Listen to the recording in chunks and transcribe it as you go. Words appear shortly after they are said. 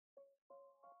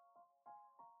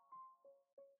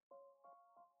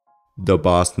the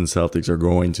Boston Celtics are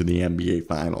going to the NBA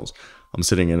Finals. I'm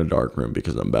sitting in a dark room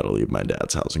because I'm about to leave my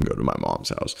dad's house and go to my mom's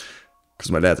house.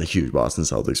 Because my dad's a huge Boston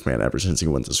Celtics fan ever since he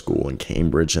went to school in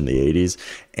Cambridge in the 80s.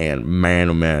 And man,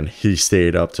 oh man, he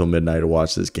stayed up till midnight to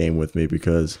watch this game with me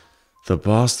because the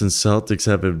Boston Celtics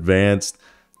have advanced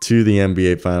to the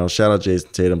NBA Finals. Shout out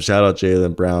Jayson Tatum. Shout out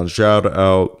Jaylen Brown. Shout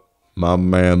out my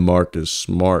man Marcus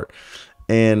Smart.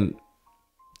 And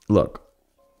look,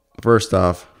 first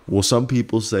off, will some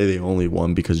people say they only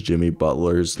won because Jimmy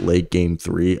Butler's late game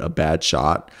 3, a bad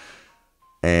shot?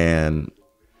 And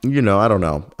I don't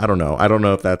know. I don't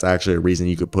know if that's actually a reason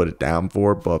you could put it down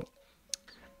for, but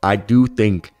I do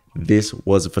think this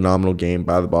was a phenomenal game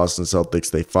by the Boston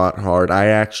Celtics. They fought hard. I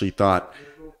actually thought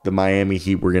the Miami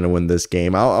Heat were going to win this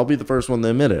game. I'll be the first one to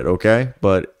admit it, okay?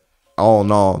 But all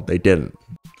in all, they didn't.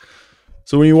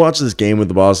 So when you watch this game with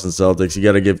the Boston Celtics, you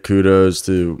got to give kudos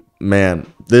to,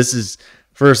 man, this is,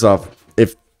 first off,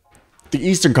 if the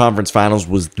Eastern Conference Finals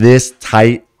was this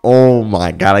tight, oh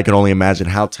my God, I can only imagine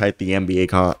how tight the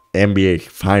NBA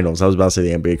Finals. I was about to say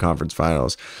the NBA Conference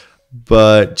Finals.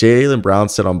 But Jaylen Brown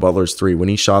said on Butler's 3, when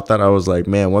he shot that, I was like,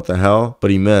 man, what the hell?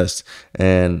 But he missed.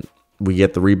 And we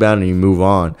get the rebound and you move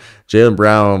on. Jaylen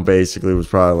Brown basically was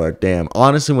probably like, damn.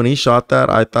 Honestly, when he shot that,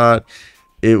 I thought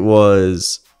it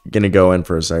was going to go in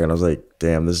for a second. I was like,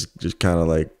 damn, this is just kind of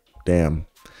like, damn.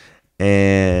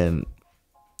 And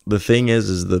the thing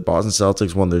is the Boston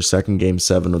Celtics won their second Game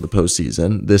 7 of the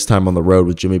postseason, this time on the road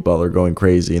with Jimmy Butler going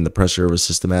crazy and the pressure of a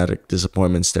systematic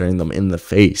disappointment staring them in the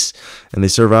face. And they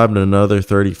survived another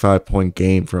 35-point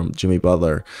game from Jimmy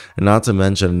Butler, and not to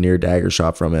mention a near dagger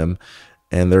shot from him.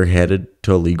 And they're headed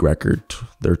to a league record,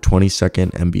 their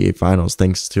 22nd NBA Finals,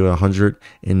 thanks to a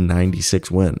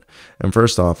 196 win. And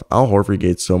first off, Al Horford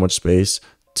gave so much space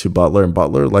to Butler, and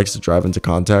Butler likes to drive into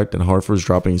contact, and Horford's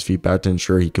dropping his feet back to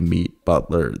ensure he can meet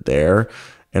Butler there.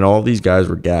 And all these guys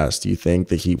were gassed. Do you think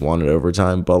the Heat wanted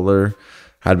overtime? Butler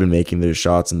had been making their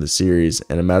shots in the series,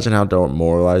 and imagine how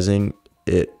demoralizing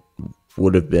it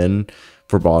would have been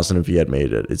for Boston if he had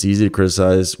made it. It's easy to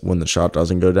criticize when the shot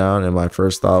doesn't go down, and my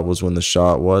first thought was when the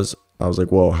shot was, I was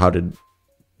like, whoa, how did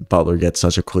Butler get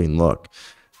such a clean look?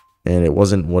 And it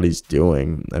wasn't what he's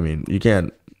doing. I mean, you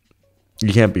can't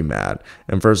be mad.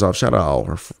 And first off, shout out Al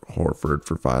Horford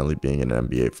for finally being in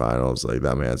NBA Finals. Like,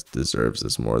 that man deserves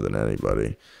this more than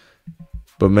anybody.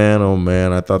 But man, oh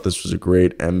man, I thought this was a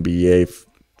great NBA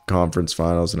Conference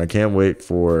Finals, and I can't wait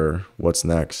for what's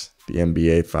next, the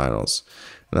NBA Finals.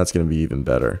 And that's going to be even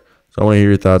better. So I want to hear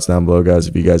your thoughts down below, guys,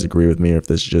 if you guys agree with me or if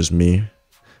this is just me.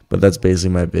 But that's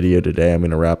basically my video today. I'm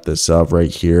going to wrap this up right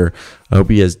here. I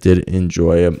hope you guys did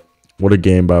enjoy it. What a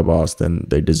game by Boston.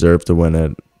 They deserve to win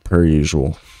it, per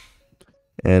usual.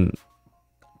 And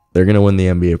they're going to win the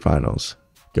NBA Finals.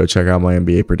 Go check out my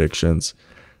NBA predictions.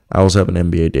 I also have an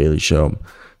NBA Daily Show.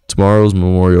 Tomorrow's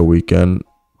Memorial Weekend,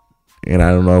 and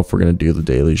I don't know if we're going to do the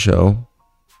Daily Show.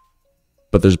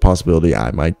 But there's a possibility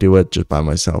I might do it just by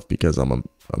myself because I'm a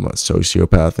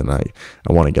sociopath and I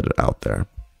want to get it out there.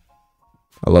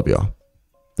 I love y'all.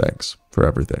 Thanks for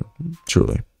everything.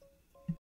 Truly.